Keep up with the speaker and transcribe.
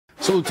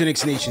Salute to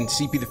Knicks Nation,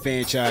 CP the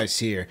franchise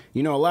here.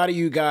 You know, a lot of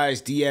you guys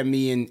DM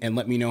me and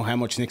let me know how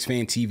much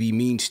KnicksFanTV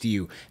means to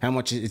you, how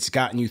much it's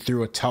gotten you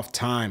through a tough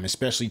time,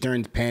 especially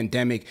during the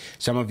pandemic.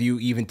 Some of you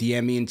even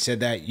DM me and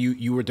said that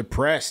you were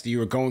depressed, you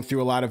were going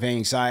through a lot of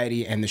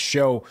anxiety, and the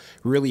show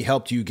really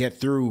helped you get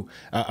through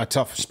a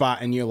tough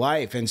spot in your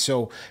life. And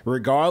so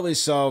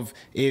regardless of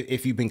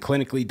if you've been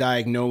clinically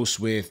diagnosed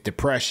with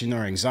depression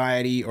or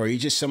anxiety, or you're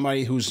just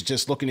somebody who's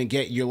just looking to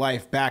get your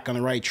life back on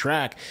the right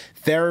track,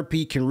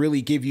 therapy can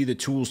really give you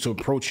the tools to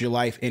approach your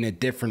life in a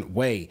different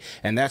way.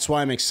 And that's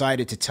why I'm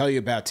excited to tell you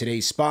about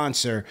today's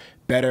sponsor,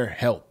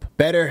 BetterHelp.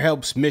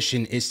 BetterHelp's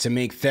mission is to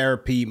make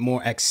therapy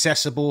more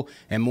accessible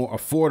and more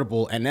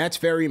affordable. And that's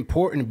very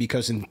important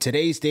because in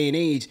today's day and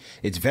age,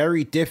 it's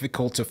very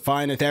difficult to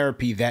find a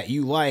therapy that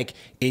you like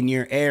in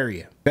your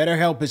area.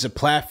 BetterHelp is a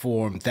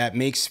platform that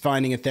makes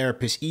finding a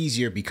therapist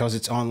easier because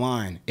it's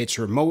online, it's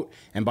remote,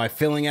 and by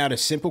filling out a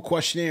simple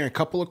questionnaire, a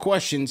couple of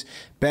questions,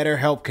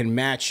 BetterHelp can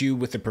match you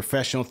with a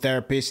professional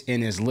therapist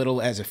in as little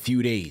as a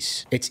few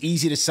days. It's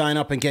easy to sign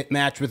up and get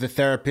matched with a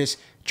therapist.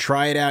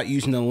 Try it out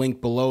using the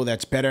link below.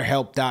 That's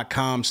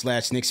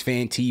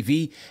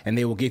betterhelp.com/KnicksFanTV, and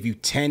they will give you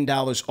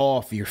 $10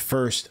 off your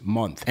first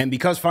month. And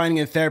because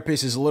finding a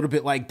therapist is a little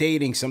bit like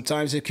dating,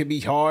 sometimes it can be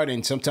hard,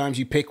 and sometimes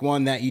you pick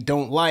one that you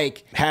don't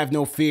like. Have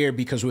no fear,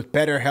 because with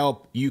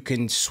BetterHelp, you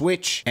can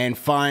switch and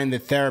find the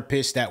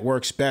therapist that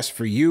works best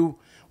for you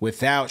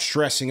without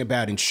stressing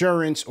about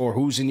insurance or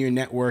who's in your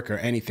network or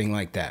anything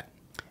like that.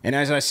 And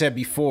as I said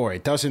before,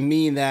 it doesn't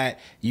mean that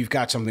you've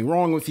got something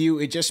wrong with you.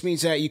 It just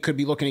means that you could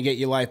be looking to get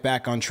your life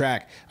back on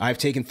track. I've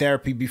taken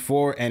therapy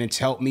before, and it's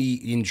helped me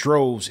in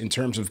droves in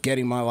terms of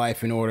getting my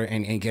life in order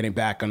and getting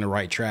back on the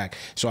right track.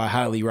 So I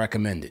highly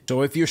recommend it.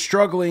 So if you're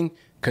struggling,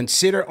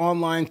 consider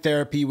online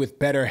therapy with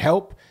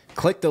BetterHelp.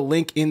 Click the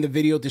link in the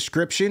video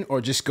description or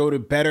just go to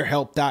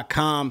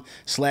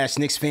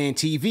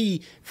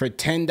betterhelp.com/KnicksFanTV for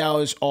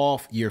 $10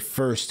 off your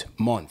first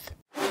month.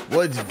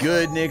 What's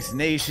good, Knicks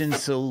Nation?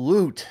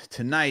 Salute.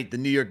 Tonight, the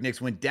New York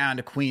Knicks went down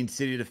to Queen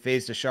City to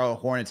face the Charlotte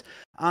Hornets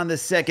on the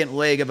second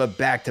leg of a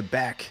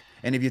back-to-back.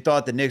 And if you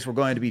thought the Knicks were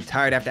going to be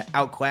tired after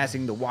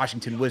outclassing the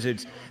Washington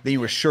Wizards, then you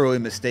were surely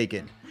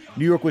mistaken.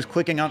 New York was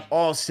clicking on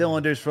all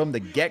cylinders from the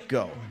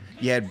get-go.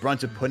 You had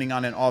Brunson putting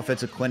on an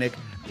offensive clinic,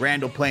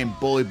 Randall playing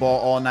bully ball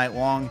all night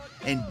long,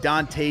 and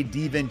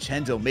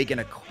DiVicenzo making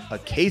a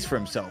case for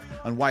himself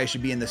on why he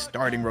should be in the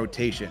starting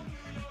rotation.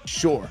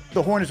 Sure,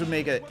 the Hornets would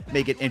make it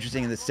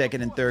interesting in the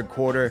second and third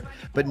quarter,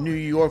 but New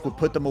York would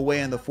put them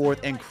away in the fourth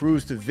and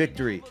cruise to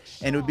victory.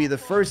 And it would be the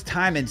first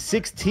time in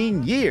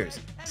 16 years,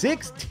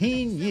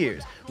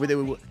 where they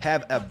would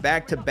have a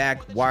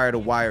back-to-back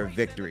wire-to-wire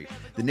victory.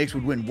 The Knicks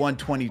would win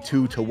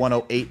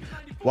 122-108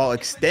 while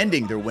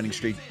extending their winning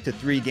streak to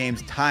 3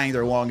 games, tying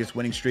their longest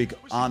winning streak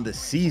on the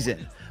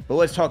season. But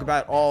let's talk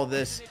about all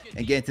this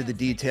and get into the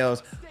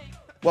details.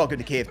 Welcome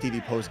to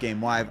KFTV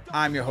Postgame Live.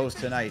 I'm your host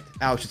tonight,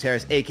 Alex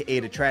Chateris,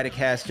 a.k.a. the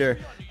Stratocaster.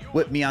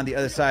 With me on the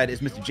other side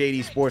is Mr.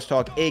 JD Sports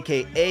Talk,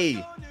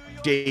 a.k.a.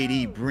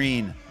 JD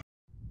Breen.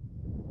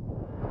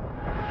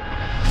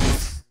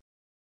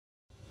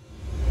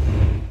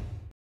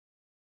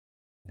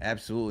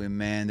 Absolutely,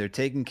 man. They're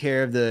taking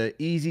care of the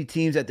easy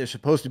teams that they're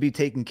supposed to be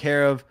taking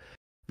care of.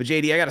 But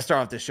JD, I got to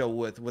start off the show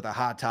with a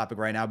hot topic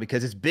right now,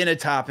 because it's been a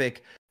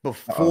topic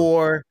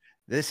before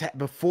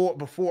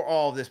before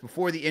all of this,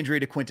 before the injury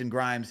to Quentin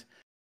Grimes.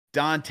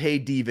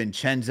 Donte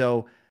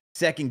DiVincenzo,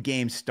 second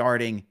game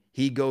starting.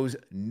 He goes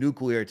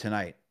nuclear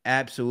tonight.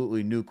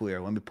 Absolutely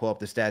nuclear. Let me pull up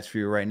the stats for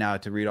you right now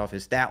to read off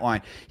his stat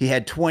line. He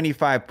had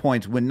 25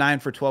 points, went 9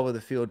 for 12 of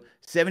the field,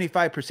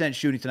 75%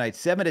 shooting tonight,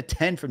 7 to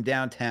 10 from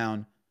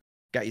downtown.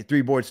 Got you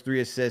 3 boards, 3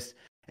 assists.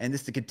 And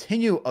this to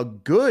continue a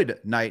good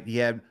night he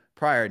had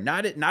prior.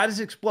 Not as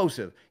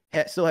explosive.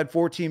 Still had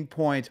 14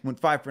 points, went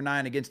 5 for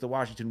 9 against the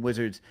Washington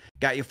Wizards,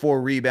 got you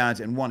 4 rebounds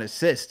and 1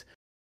 assist.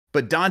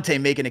 But Donte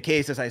making a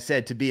case, as I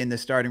said, to be in the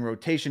starting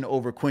rotation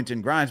over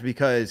Quentin Grimes,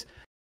 because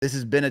this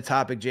has been a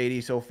topic,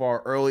 JD, so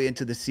far early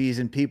into the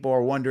season. People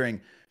are wondering,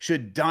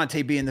 should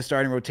Donte be in the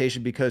starting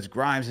rotation, because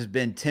Grimes has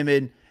been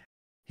timid.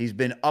 He's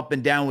been up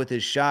and down with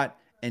his shot,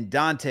 and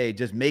Donte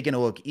just making it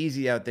look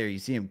easy out there. You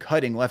see him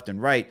cutting left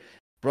and right.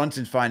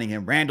 Brunson's finding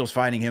him. Randall's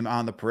finding him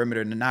on the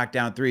perimeter to knock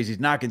down threes. He's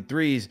knocking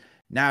threes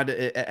now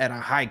at a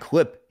high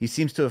clip. He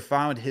seems to have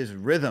found his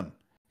rhythm.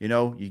 You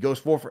know, he goes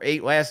 4 for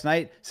 8 last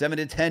night, 7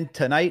 to 10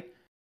 tonight.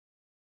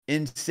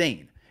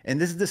 Insane. And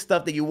this is the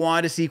stuff that you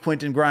want to see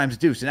Quentin Grimes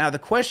do. So now the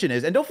question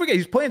is, and don't forget,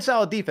 he's playing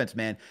solid defense,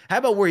 man. How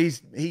about where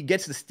he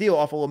gets the steal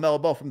off of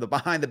LaMelo Ball from the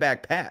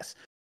behind-the-back pass?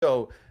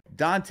 So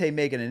Donte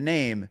making a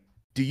name.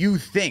 Do you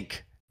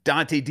think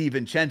Donte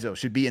DiVincenzo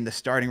should be in the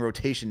starting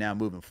rotation now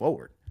moving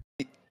forward?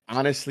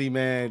 Honestly,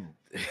 man,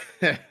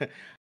 I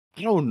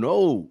don't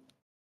know.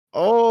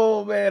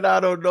 Oh, man,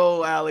 I don't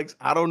know, Alex.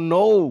 I don't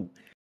know.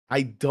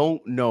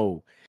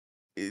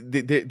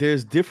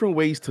 There's different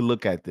ways to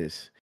look at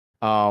this,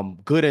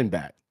 good and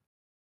bad.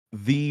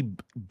 The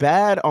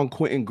bad on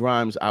Quentin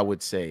Grimes, I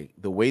would say,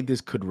 the way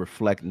this could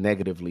reflect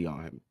negatively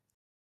on him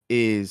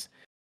is,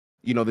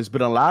 you know, there's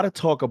been a lot of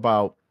talk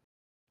about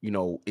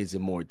is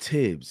it more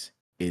Tibbs?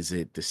 Is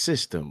it the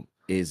system?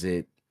 Is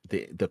it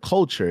the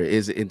culture?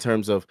 Is it in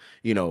terms of,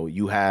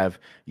 you have,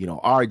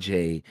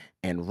 RJ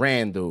and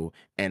Randall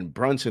and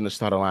Brunson to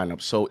start a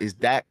lineup. So is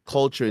that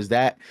culture? Is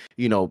that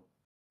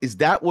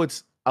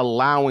what's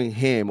allowing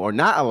him or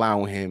not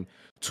allowing him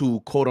to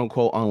quote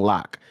unquote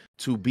unlock,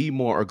 to be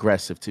more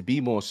aggressive, to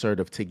be more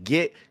assertive, to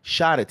get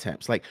shot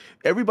attempts? Like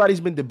everybody's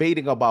been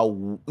debating about,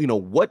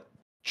 what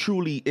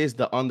truly is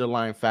the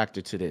underlying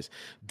factor to this.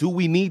 Do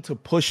we need to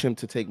push him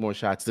to take more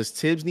shots? Does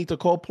Tibbs need to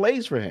call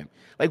plays for him?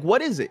 Like,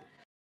 what is it?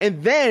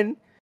 And then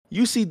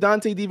you see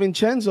Dante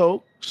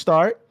DiVincenzo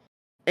start,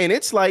 and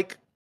it's like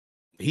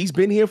he's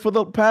been here for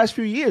the past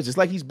few years. It's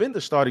like he's been the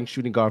starting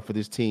shooting guard for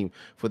this team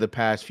for the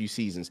past few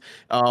seasons.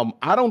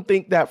 I don't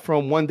think that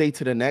from one day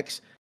to the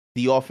next,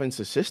 the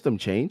offensive system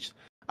changed.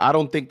 I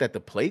don't think that the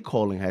play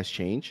calling has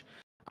changed.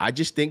 I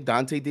just think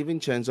Dante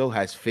DiVincenzo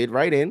has fit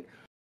right in,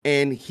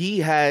 and he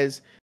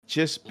has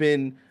just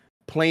been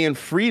playing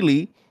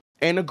freely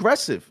and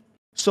aggressive.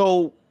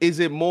 So is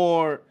it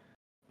more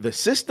the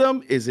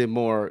system? Is it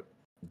more,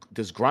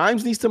 does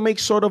Grimes needs to make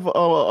sort of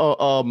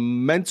a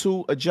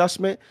mental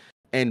adjustment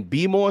and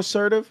be more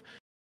assertive?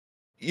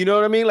 You know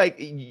what I mean? Like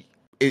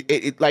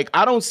like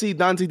I don't see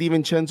Dante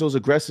DiVincenzo's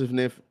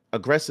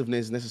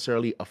aggressiveness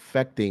necessarily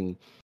affecting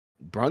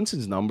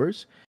Brunson's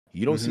numbers.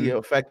 You don't see it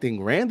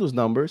affecting Randall's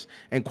numbers.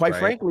 And quite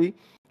frankly,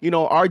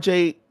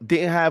 RJ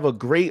didn't have a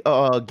great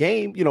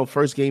game,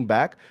 first game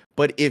back.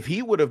 But if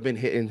he would have been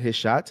hitting his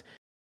shots,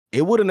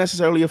 it wouldn't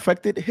necessarily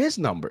affected his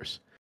numbers.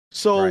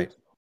 So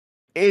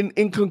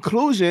in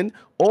conclusion,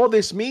 all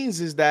this means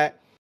is that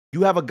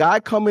you have a guy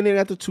coming in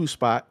at the 2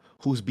 spot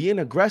who's being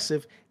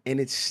aggressive, and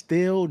it's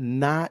still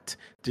not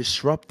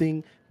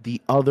disrupting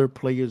the other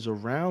players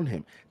around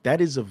him.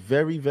 That is a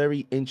very,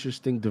 very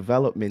interesting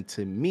development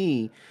to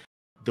me.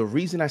 The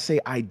reason I say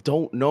I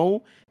don't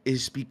know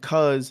is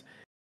because,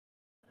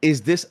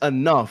 is this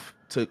enough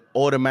to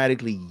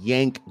automatically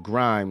yank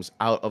Grimes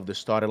out of the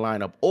starting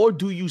lineup? Or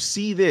do you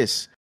see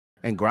this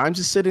and Grimes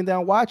is sitting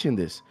down watching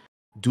this?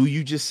 Do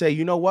you just say,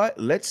 you know what?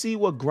 Let's see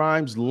what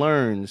Grimes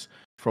learns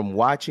from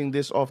watching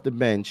this off the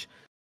bench.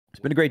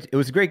 It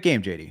was a great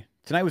game, JD.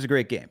 Tonight was a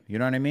great game. You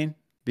know what I mean?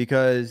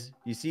 Because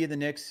you see the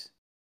Knicks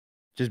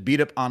just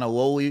beat up on a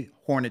lowly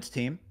Hornets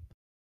team.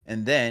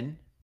 And then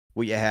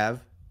what you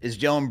have is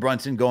Jalen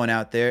Brunson going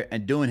out there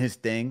and doing his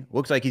thing.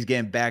 Looks like he's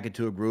getting back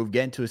into a groove,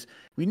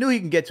 we knew he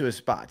can get to his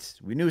spots.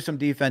 We knew some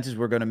defenses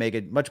were going to make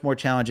it much more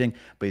challenging,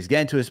 but he's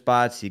getting to his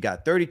spots. He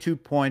got 32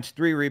 points,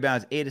 3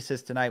 rebounds, 8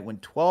 assists tonight,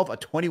 went 12 of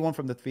 21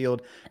 from the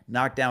field,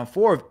 knocked down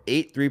 4 of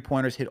 8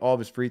 3-pointers, hit all of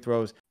his free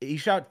throws. He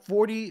shot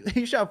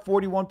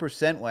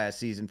 41% last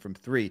season from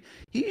 3.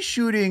 He's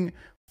shooting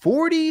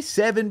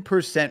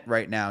 47%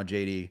 right now,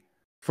 JD,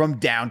 from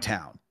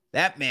downtown.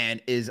 That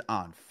man is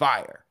on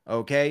fire,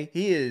 okay?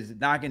 He is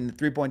knocking the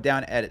 3-point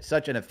down at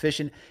such an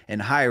efficient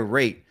and high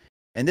rate.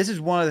 And this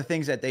is one of the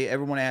things that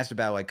everyone asked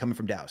about, like coming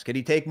from Dallas. Could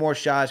he take more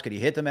shots? Could he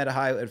hit them at a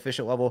high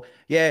efficient level?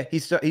 Yeah,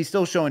 he's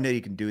still showing that he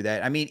can do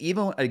that. I mean,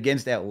 even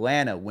against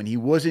Atlanta, when he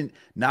wasn't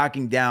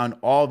knocking down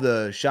all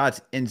the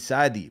shots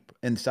inside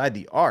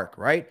the arc,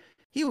 right?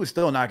 He was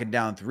still knocking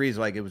down threes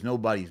like it was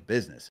nobody's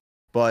business.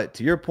 But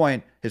to your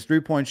point, his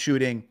 3-point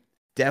shooting,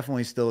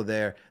 definitely still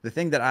there. The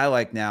thing that I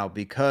like now,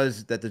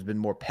 because that there's been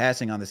more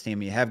passing on this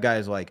team, you have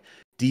guys like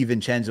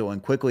DiVincenzo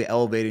and quickly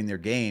elevating their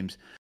games.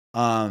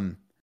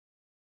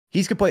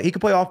 He could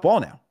play off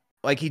ball now,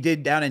 like he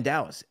did down in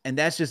Dallas. And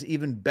that's just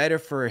even better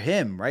for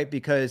him, right?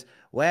 Because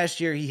last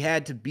year he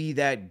had to be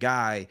that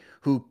guy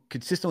who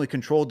consistently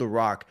controlled the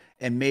rock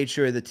and made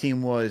sure the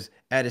team was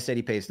at a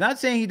steady pace. Not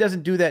saying he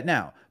doesn't do that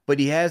now, but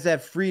he has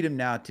that freedom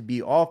now to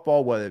be off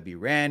ball, whether it be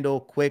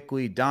Randall,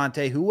 Quickly,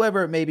 Dante,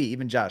 whoever it may be,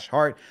 even Josh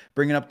Hart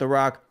bringing up the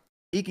rock.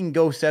 He can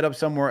go set up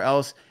somewhere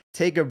else,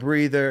 take a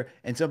breather,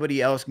 and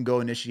somebody else can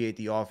go initiate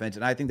the offense.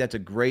 And I think that's a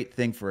great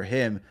thing for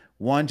him.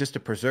 One, just to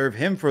preserve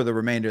him for the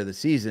remainder of the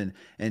season.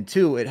 And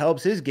two, it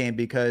helps his game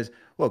because,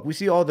 look, we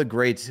see all the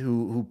greats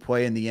who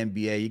play in the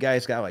NBA. You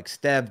guys got like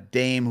Steph,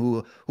 Dame,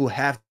 who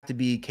have to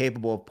be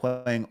capable of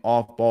playing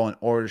off ball in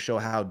order to show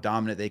how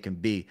dominant they can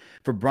be.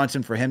 For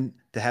Brunson, for him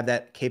to have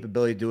that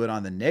capability to do it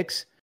on the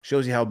Knicks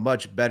shows you how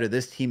much better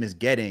this team is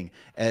getting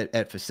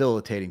at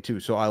facilitating too.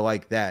 So I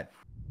like that.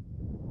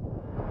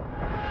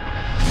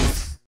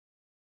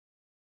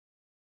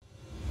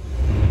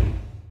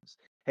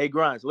 Hey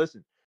Grimes,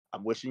 listen,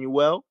 I'm wishing you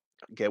well.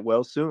 Get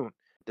well soon.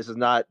 This is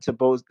not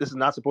supposed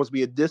to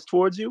be a diss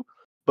towards you,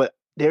 but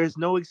there is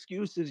no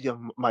excuses,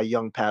 my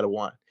young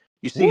Padawan.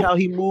 You see how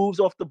he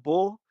moves off the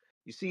ball?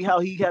 You see how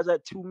he has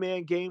that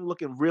 2-man game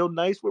looking real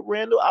nice with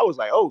Randall? I was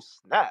like, oh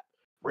snap.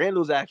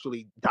 Randall's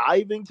actually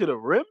diving to the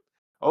rim?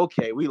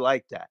 Okay, we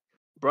like that.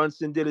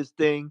 Brunson did his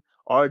thing.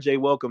 RJ,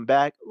 welcome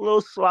back. A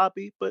little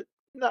sloppy, but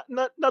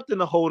nothing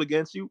to hold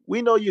against you.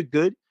 We know you're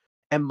good.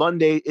 And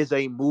Monday is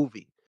a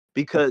movie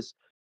because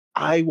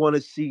I want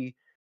to see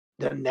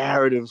the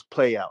narratives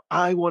play out.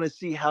 I want to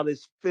see how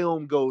this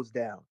film goes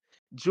down.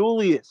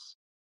 Julius,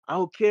 I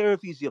don't care if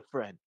he's your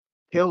friend.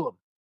 Kill him.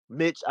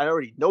 Mitch, I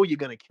already know you're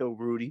going to kill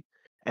Rudy.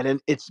 And then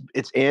it's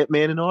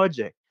Ant-Man and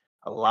RJ.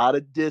 A lot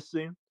of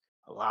dissing,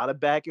 a lot of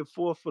back and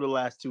forth for the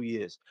last 2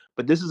 years.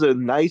 But this is a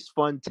nice,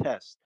 fun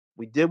test.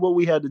 We did what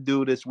we had to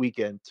do this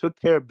weekend, took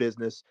care of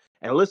business.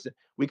 And listen,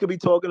 we could be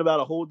talking about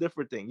a whole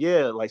different thing.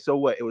 Yeah, like, so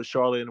what? It was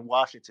Charlotte and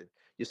Washington.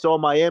 You saw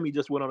Miami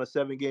just went on a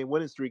 7-game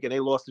winning streak and they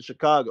lost to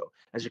Chicago.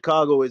 And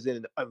Chicago is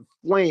in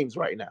flames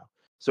right now.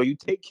 So you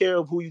take care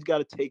of who you got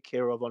to take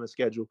care of on the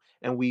schedule,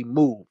 and we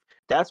move.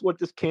 That's what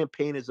this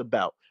campaign is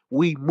about.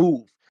 We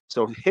move.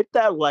 So hit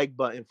that like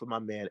button for my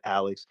man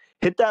Alex.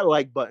 Hit that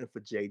like button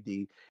for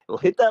JD.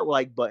 Hit that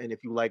like button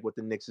if you like what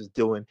the Knicks is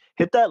doing.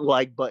 Hit that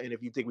like button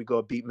if you think we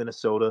go beat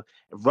Minnesota.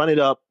 And run it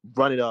up,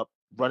 run it up,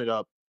 run it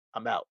up.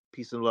 I'm out.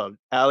 Peace and love.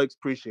 Alex,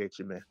 appreciate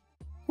you, man.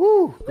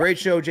 Woo! Great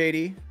show,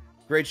 JD.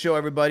 Great show,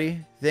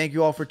 everybody. Thank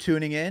you all for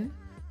tuning in.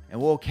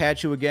 And we'll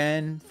catch you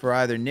again for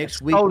either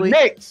Knicks Weekly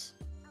Knicks!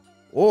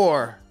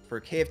 or for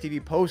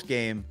KFTV post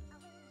game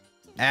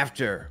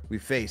after we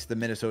face the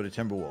Minnesota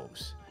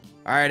Timberwolves.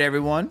 All right,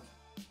 everyone.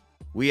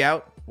 We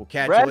out. We'll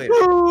catch you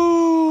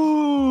later.